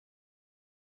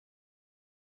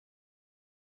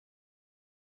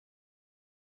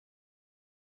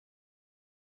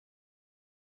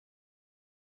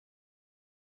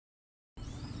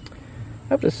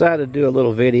I've decided to do a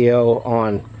little video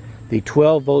on the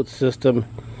 12-volt system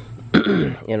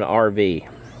in an RV.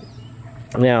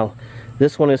 Now,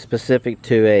 this one is specific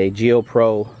to a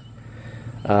GeoPro,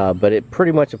 but it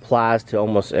pretty much applies to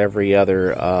almost every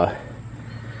other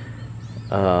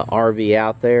RV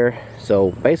out there.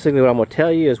 So basically what I'm going to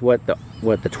tell you is what the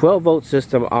 12-volt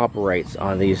system operates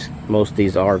on most of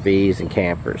these RVs and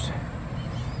campers.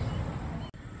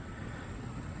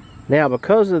 Now,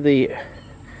 because of the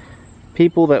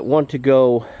people that want to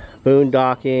go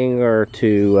boondocking or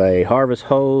to a harvest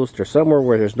host or somewhere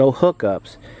where there's no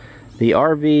hookups, the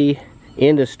RV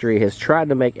industry has tried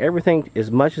to make everything as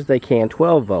much as they can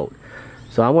 12 volt.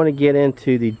 So I want to get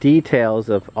into the details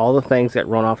of all the things that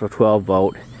run off of 12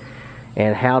 volt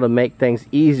and how to make things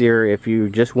easier if you're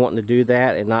just wanting to do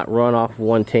that and not run off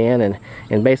 110,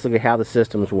 and basically how the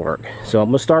systems work. So I'm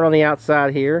going to start on the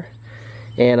outside here.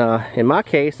 And in my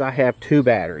case, I have 2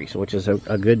 batteries, which is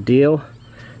a good deal.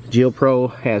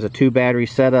 GeoPro has a 2 battery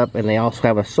setup, and they also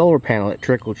have a solar panel that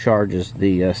trickle charges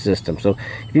the system. So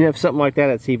if you have something like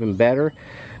that, it's even better.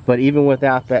 But even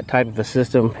without that type of a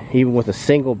system, even with a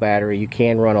single battery, you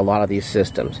can run a lot of these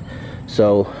systems.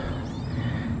 So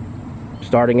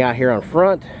starting out here on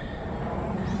front,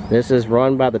 this is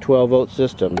run by the 12-volt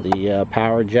system, the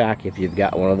power jack, if you've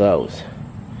got one of those.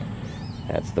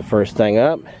 That's the first thing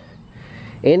up.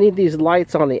 Any of these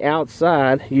lights on the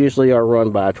outside usually are run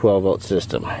by a 12-volt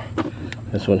system.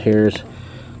 This one here is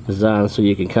designed so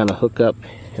you can kind of hook up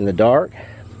in the dark.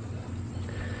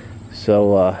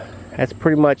 So that's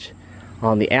pretty much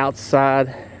on the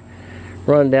outside,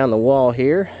 run down the wall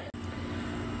here.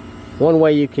 One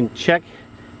way you can check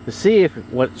to see if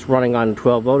what's running on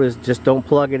 12 volt is just don't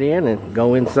plug it in and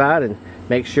go inside and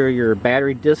make sure your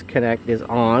battery disconnect is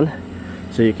on,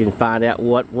 so you can find out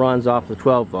what runs off the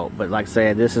 12 volt. But like I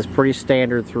said, this is pretty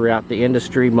standard throughout the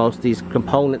industry. Most of these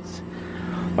components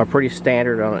are pretty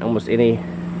standard on almost any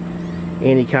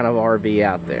kind of RV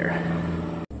out there.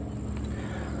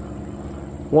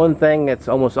 One thing that's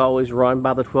almost always run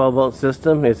by the 12-volt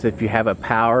system is if you have a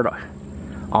powered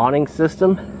awning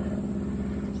system.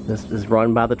 This is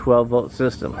run by the 12-volt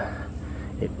system.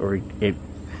 It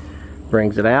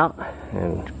brings it out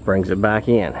and brings it back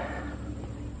in.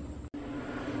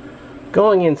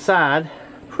 Going inside,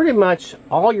 pretty much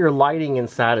all your lighting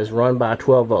inside is run by a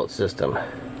 12-volt system.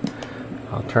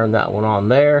 I'll turn that one on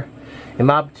there. In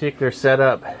my particular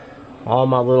setup, all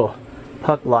my little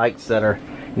puck lights that are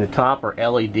in the top are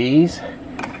LEDs,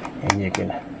 and you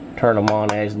can turn them on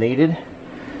as needed.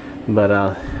 But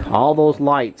all those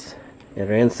lights that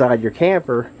are inside your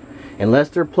camper, unless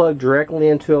they're plugged directly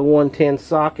into a 110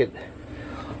 socket,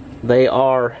 they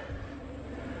are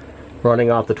running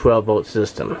off the 12-volt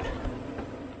system.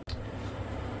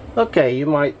 Okay, you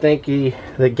might think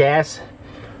the gas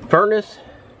furnace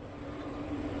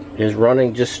is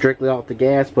running just strictly off the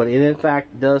gas, but it in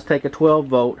fact does take a 12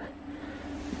 volt.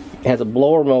 It has a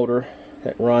blower motor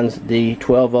that runs the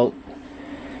 12 volt,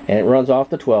 and it runs off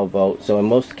the 12 volt. So in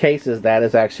most cases that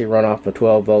is actually run off the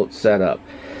 12 volt setup.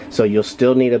 So you'll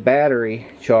still need a battery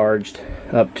charged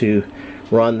up to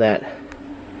run that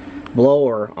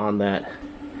blower on that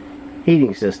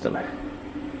heating system.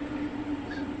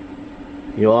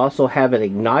 You'll also have an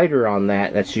igniter on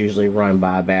that's usually run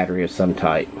by a battery of some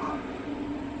type.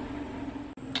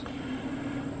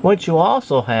 What you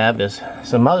also have is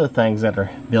some other things that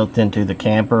are built into the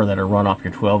camper that are run off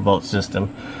your 12-volt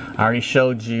system. I already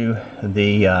showed you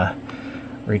the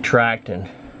retract and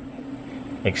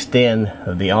extend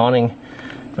of the awning,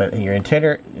 but your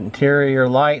interior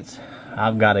lights,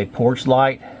 I've got a porch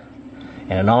light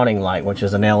and an awning light, which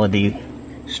is an LED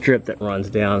strip that runs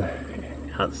down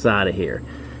outside of here.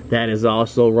 That is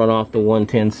also run off the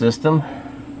 110 system.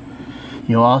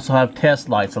 You'll also have test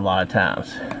lights a lot of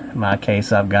times. In my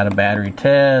case, I've got a battery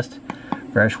test,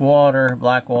 fresh water,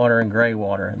 black water, and gray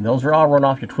water. And those are all run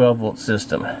off your 12-volt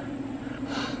system.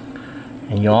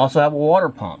 And you'll also have a water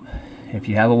pump. If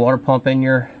you have a water pump in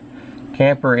your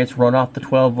camper, it's run off the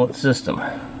 12-volt system.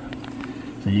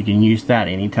 So you can use that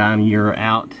anytime you're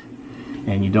out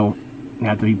and you don't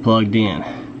have to be plugged in.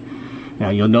 Now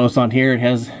you'll notice on here it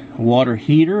has water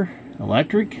heater,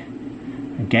 electric,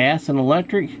 gas and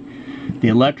electric. The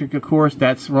electric, of course,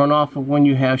 that's run off of when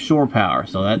you have shore power,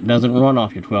 so that doesn't run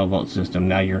off your 12-volt system.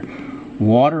 Now your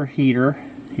water heater,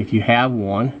 if you have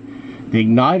one, the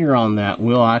igniter on that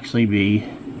will actually be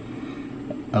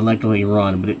electrically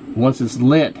run, but once it's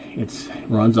lit, it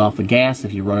runs off of gas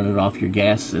if you're running it off your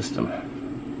gas system.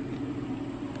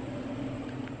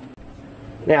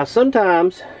 Now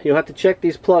sometimes you'll have to check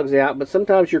these plugs out, but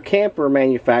sometimes your camper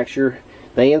manufacturer,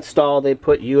 they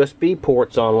put USB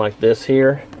ports on like this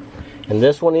here, And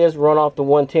this one is run off the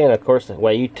 110. Of course, the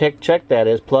way you check that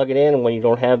is plug it in when you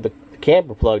don't have the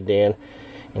camper plugged in.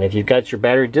 And if you've got your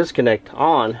battery disconnect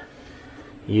on,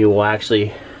 you will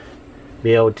actually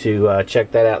be able to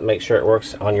check that out and make sure it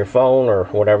works on your phone or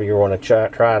whatever you want to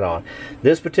try it on.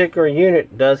 This particular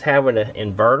unit does have an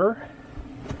inverter.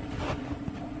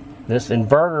 This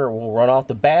inverter will run off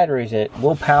the batteries and it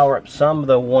will power up some of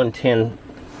the 110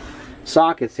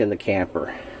 sockets in the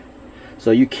camper. So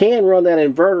you can run that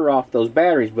inverter off those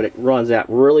batteries, but it runs out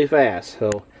really fast.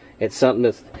 So it's something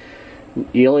that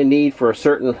you only need for a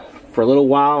little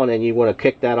while, and then you want to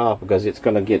kick that off because it's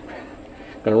going to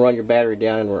run your battery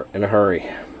down in a hurry.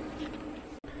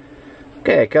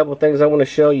 Okay, a couple of things I want to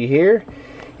show you here.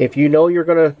 If you know you're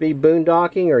going to be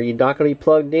boondocking or you're not going to be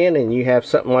plugged in and you have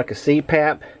something like a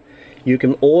CPAP, you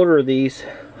can order these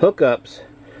hookups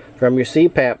from your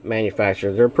CPAP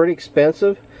manufacturer. They're pretty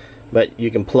expensive, but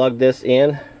you can plug this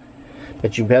in.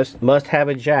 But you must have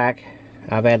a jack.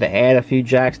 I've had to add a few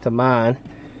jacks to mine.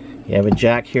 You have a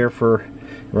jack here for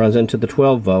runs into the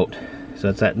 12 volt. So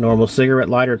it's that normal cigarette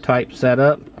lighter type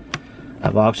setup.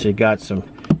 I've actually got some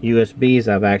USBs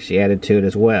I've actually added to it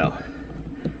as well.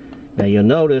 Now you'll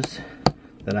notice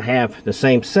that I have the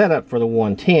same setup for the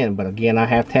 110, but again I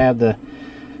have to have the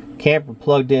camper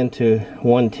plugged into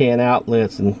 110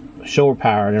 outlets and shore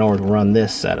power in order to run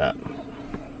this setup.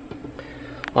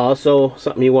 Also,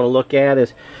 something you want to look at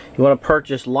is you want to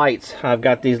purchase lights. I've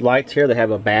got these lights here that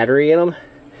have a battery in them.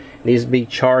 It needs to be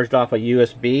charged off a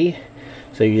USB.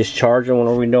 So you just charge them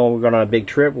whenever we know we're going on a big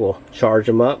trip. We'll charge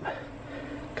them up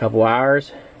a couple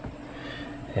hours,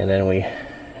 and then we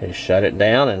just shut it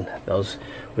down, and those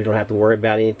we don't have to worry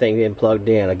about anything being plugged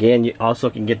in. Again, you also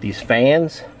can get these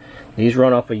fans. These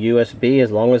run off a USB.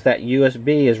 As long as that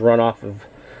USB is run off of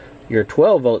your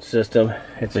 12 volt system,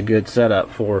 it's a good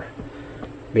setup for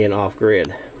being off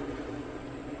grid.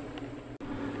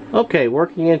 Okay,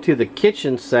 working into the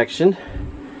kitchen section.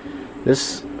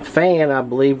 This fan, I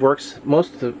believe, works,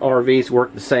 most of the RVs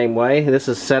work the same way. This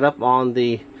is set up on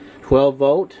the 12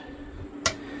 volt.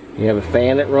 You have a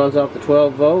fan that runs off the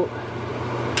 12 volt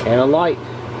and a light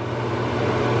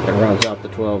that runs off the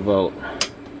 12 volt.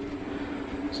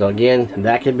 So again,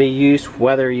 that can be used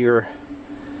whether you're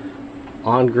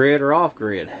on grid or off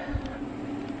grid.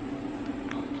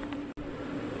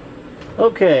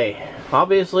 Okay,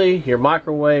 obviously your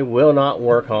microwave will not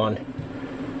work on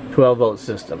 12 volt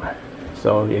system.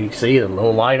 So you can see the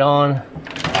little light on,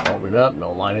 open it up,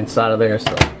 no light inside of there,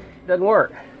 so it doesn't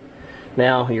work.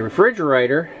 Now your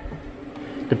refrigerator,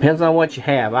 depends on what you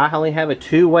have. I only have a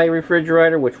two-way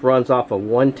refrigerator which runs off of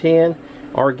 110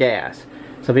 or gas.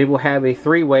 Some people have a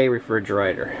three-way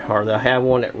refrigerator, or they'll have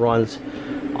one that runs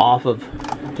off of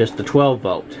just the 12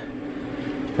 volt.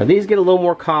 Now these get a little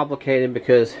more complicated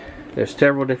because there's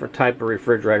several different types of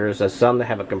refrigerators. There's some that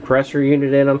have a compressor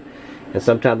unit in them, and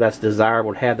sometimes that's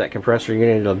desirable to have that compressor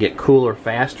unit. It'll get cooler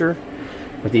faster.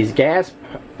 But these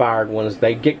gas-fired ones,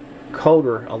 they get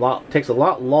colder a lot. Takes a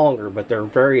lot longer, but they're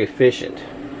very efficient.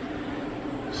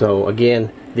 So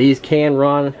again, these can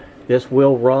run. This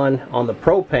will run on the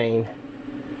propane,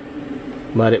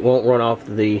 but it won't run off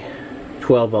the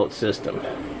 12 volt system.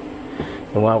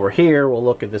 And while we're here, we'll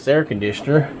look at this air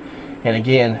conditioner. And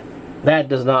again, that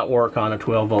does not work on a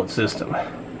 12 volt system.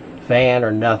 Fan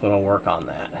or nothing will work on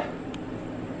that.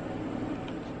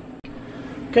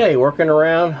 Okay, working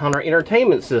around on our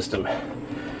entertainment system.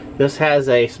 This has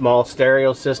a small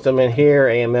stereo system in here,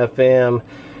 AM, FM.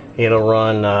 It'll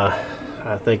run,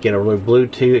 I think it'll run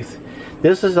Bluetooth.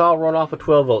 This is all run off a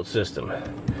 12 volt system.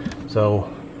 So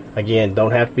again,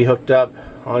 don't have to be hooked up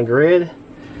on grid.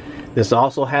 This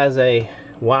also has a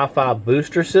Wi-Fi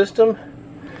booster system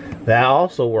that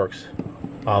also works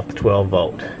off the 12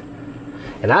 volt.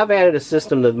 And I've added a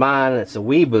system to mine. It's a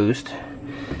WeBoost,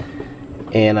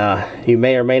 and you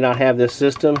may or may not have this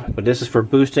system, but this is for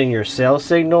boosting your cell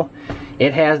signal.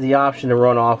 It has the option to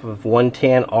run off of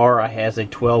 110, or it has a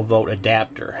 12 volt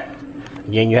adapter.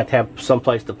 Again, you have to have some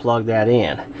place to plug that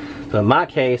in. So in my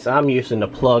case, I'm using the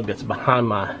plug that's behind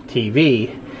my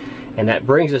TV, and that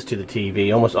brings us to the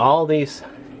TV. Almost all these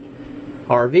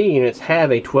RV units have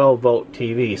a 12 volt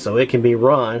TV, so it can be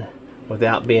run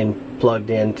without being plugged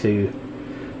into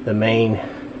the main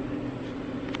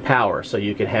power. So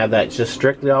you can have that just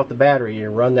strictly off the battery. You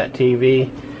run that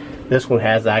TV. This one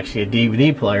has actually a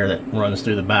DVD player that runs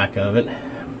through the back of it.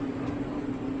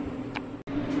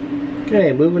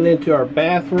 Okay, moving into our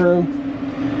bathroom.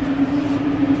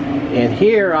 And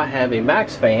here I have a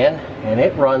max fan, and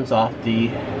it runs off the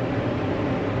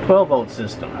 12 volt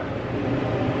system.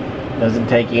 Doesn't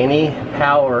take any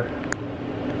power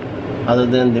other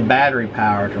than the battery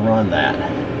power to run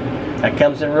that. That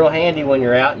comes in real handy when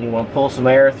you're out and you want to pull some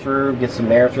air through, get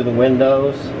some air through the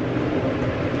windows.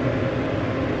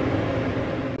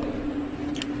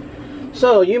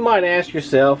 So you might ask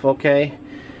yourself, okay,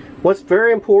 what's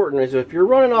very important is if you're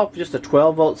running off just a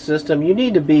 12-volt system, you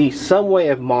need to be some way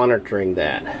of monitoring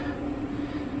that.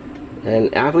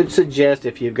 And I would suggest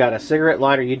if you've got a cigarette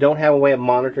lighter, you don't have a way of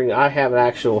monitoring. I have an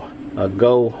actual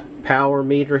Go power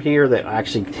meter here that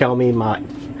actually tell me my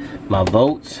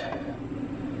volts.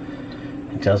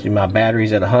 It tells me my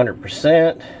battery's at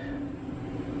 100%.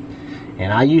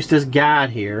 And I use this guide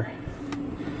here,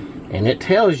 and it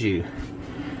tells you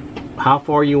how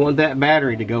far you want that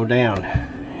battery to go down.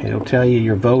 It'll tell you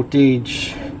your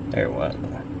voltage. There, what?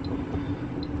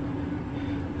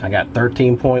 I got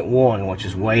 13.1, which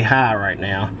is way high right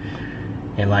now.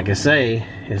 And like I say,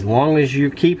 as long as you're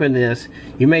keeping this,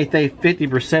 you may think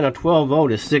 50% of 12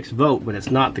 volt is 6 volt, but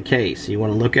it's not the case. You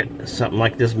want to look at something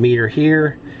like this meter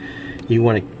here. You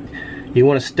want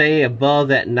to stay above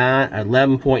that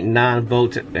 11.9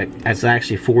 volts. That's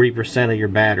actually 40% of your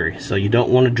battery. So you don't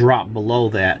want to drop below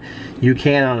that. You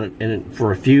can,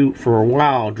 for a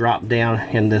while, drop down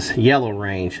in this yellow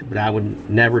range, but I would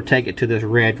never take it to this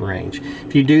red range.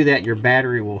 If you do that, your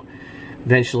battery will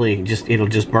eventually it'll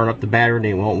just burn up the battery and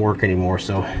it won't work anymore.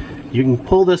 So you can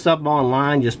pull this up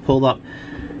online. Just pull up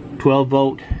 12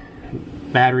 volt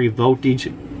battery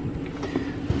voltage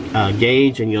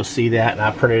gauge, and you'll see that, and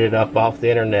I printed it up off the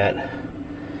internet.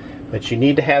 But you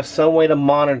need to have some way to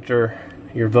monitor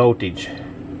your voltage.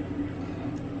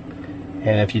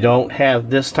 And if you don't have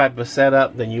this type of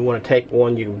setup, then you want to take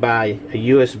one. You can buy a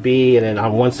USB, and then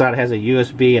on one side it has a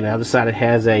USB and the other side it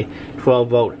has a 12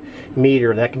 volt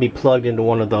meter that can be plugged into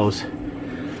one of those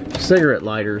cigarette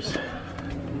lighters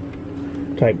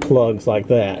type plugs like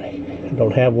that. I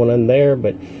don't have one in there,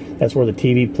 but that's where the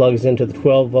TV plugs into the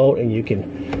 12 volt, and you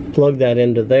can plug that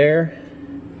into there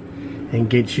and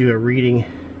get you a reading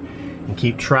and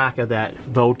keep track of that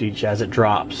voltage as it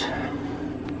drops.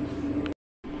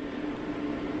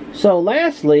 So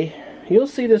lastly, you'll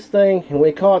see this thing, and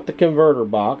we call it the converter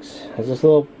box. There's this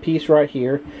little piece right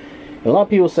here. And a lot of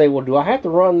people say, well, do I have to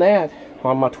run that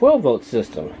on my 12 volt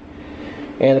system?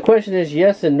 And the question is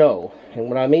yes and no. And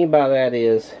what I mean by that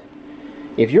is,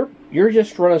 if you're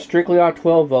just running strictly on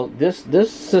 12 volt,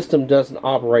 this system doesn't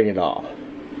operate at all.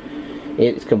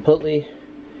 It's completely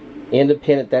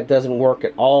independent. That doesn't work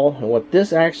at all. And what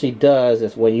this actually does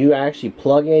is when you actually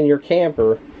plug in your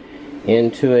camper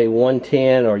into a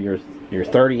 110 or your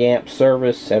 30 amp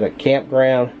service at a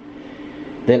campground,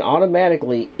 then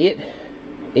automatically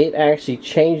it actually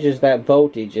changes that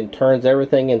voltage and turns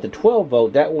everything into 12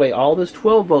 volt. That way all this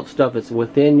 12 volt stuff that's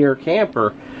within your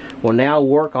camper will now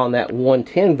work on that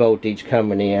 110 voltage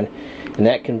coming in, and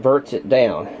that converts it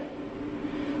down.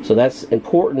 So that's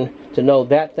important to know.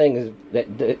 That thing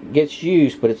that gets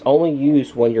used, but it's only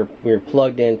used when you're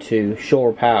plugged into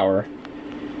shore power.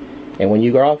 And when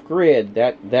you go off grid,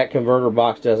 that converter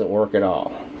box doesn't work at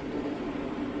all.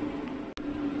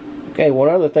 Okay, one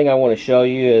other thing I want to show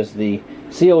you is the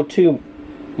CO2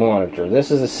 monitor.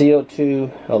 This is a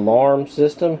CO2 alarm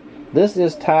system. This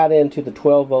is tied into the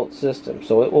 12 volt system,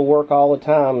 so it will work all the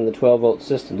time in the 12 volt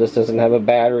system. This doesn't have a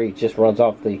battery, it just runs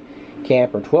off the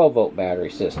camper 12 volt battery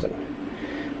system.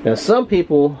 Now some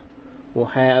people will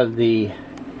have the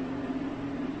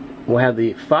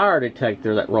fire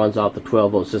detector that runs off the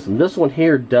 12 volt system. This one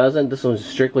here doesn't. This one's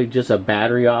strictly just a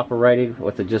battery operated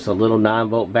with just a little 9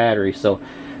 volt battery, so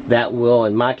that will,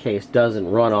 in my case, doesn't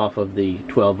run off of the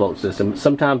 12 volt system.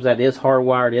 Sometimes that is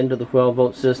hardwired into the 12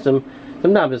 volt system.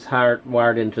 Sometimes it's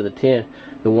hardwired into the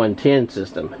 110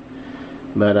 system.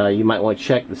 But you might want to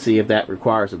check to see if that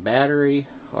requires a battery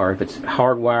or if it's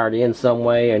hardwired in some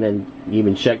way, and then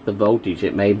even check the voltage.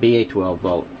 It may be a 12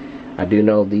 volt. I do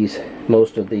know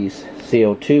most of these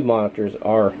CO2 monitors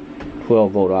are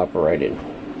 12 volt operated.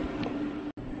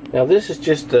 Now this is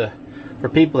just for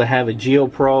people that have a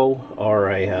GeoPro or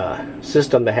a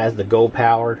system that has the Go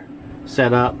powered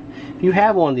setup. If you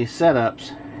have one of these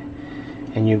setups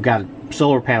and you've got a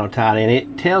solar panel tied in,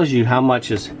 it tells you how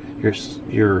much is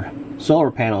your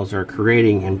solar panels are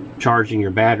creating and charging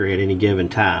your battery at any given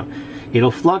time.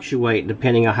 It'll fluctuate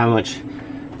depending on how much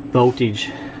voltage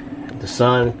the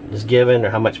sun is given, or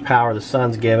how much power the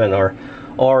sun's given,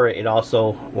 or it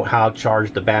also how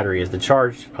charged the battery is. The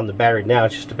charge on the battery now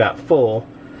is just about full,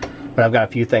 but I've got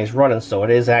a few things running, so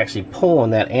it is actually pulling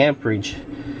that amperage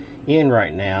in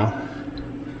right now,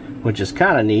 which is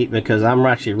kind of neat because I'm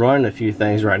actually running a few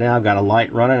things right now. I've got a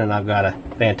light running and I've got a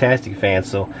fantastic fan,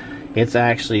 so it's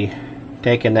actually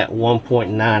taking that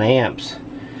 1.9 amps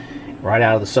right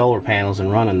out of the solar panels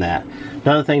and running that.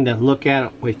 Another thing to look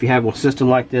at if you have a system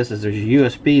like this is there's a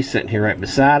USB sitting here right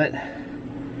beside it,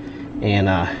 and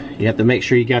you have to make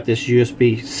sure you got this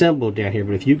USB symbol down here.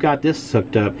 But if you've got this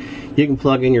hooked up, you can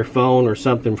plug in your phone or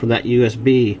something from that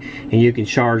USB and you can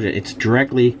charge it. It's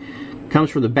directly comes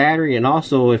from the battery, and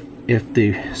also if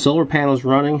the solar panel is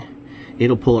running,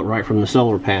 it'll pull it right from the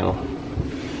solar panel.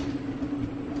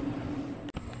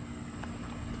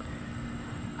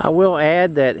 I will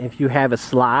add that if you have a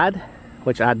slide,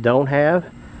 which I don't have,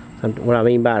 what I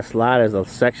mean by a slide is a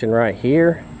section right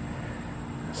here,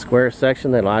 a square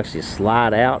section that'll actually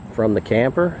slide out from the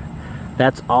camper.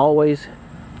 That's always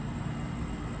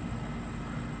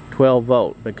 12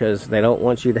 volt, because they don't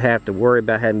want you to have to worry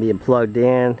about having being plugged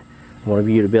in. They want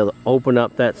you to be able to open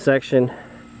up that section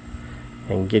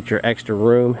and get your extra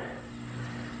room,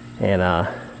 and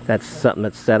that's something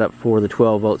that's set up for the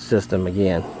 12 volt system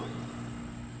again.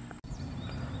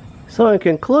 So in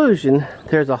conclusion,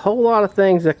 there's a whole lot of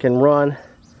things that can run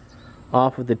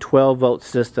off of the 12 volt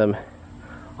system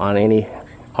on any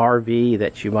RV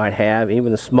that you might have.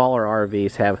 Even the smaller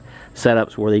RVs have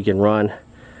setups where they can run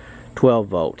 12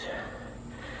 volt.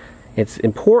 It's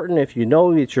important, if you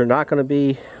know that you're not going to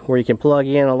be where you can plug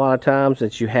in a lot of times,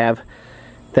 that you have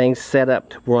things set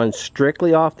up to run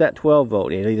strictly off that 12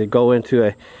 volt. You either go into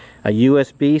a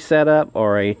USB setup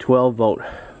or a 12 volt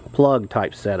plug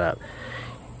type setup.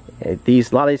 A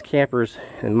lot of these campers,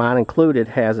 and mine included,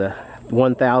 has a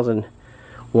 1000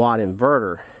 watt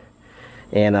inverter,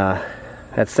 and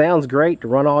that sounds great to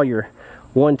run all your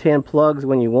 110 plugs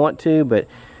when you want to, but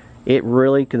it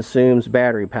really consumes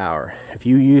battery power. If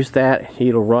you use that,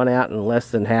 it'll run out in less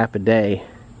than half a day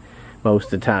most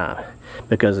of the time,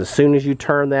 because as soon as you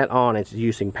turn that on, it's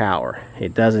using power.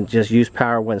 It doesn't just use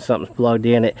power when something's plugged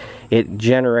in. It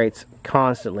generates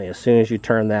constantly as soon as you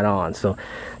turn that on. So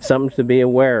something to be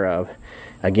aware of.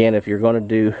 Again, if you're going to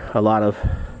do a lot of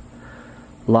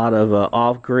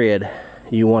off-grid,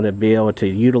 you want to be able to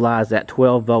utilize that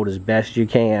 12 volt as best you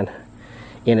can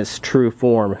in its true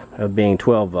form of being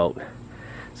 12 volt.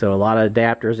 So a lot of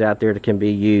adapters out there that can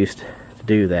be used to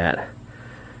do that.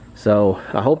 So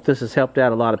I hope this has helped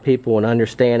out a lot of people in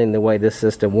understanding the way this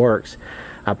system works.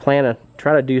 I plan to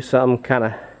try to do some kind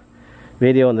of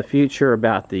video in the future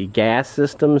about the gas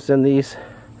systems in these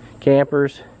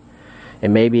campers,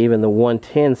 and maybe even the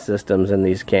 110 systems in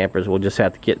these campers. We'll just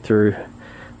have to get through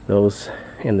those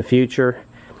in the future.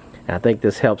 And I think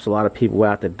this helps a lot of people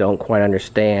out that don't quite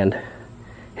understand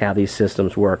how these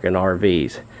systems work in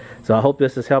RVs. So I hope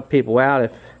this has helped people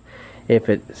out. If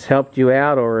it's helped you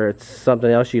out, or it's something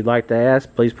else you'd like to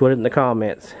ask, please put it in the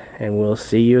comments, and we'll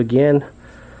see you again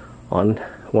on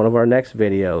one of our next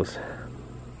videos.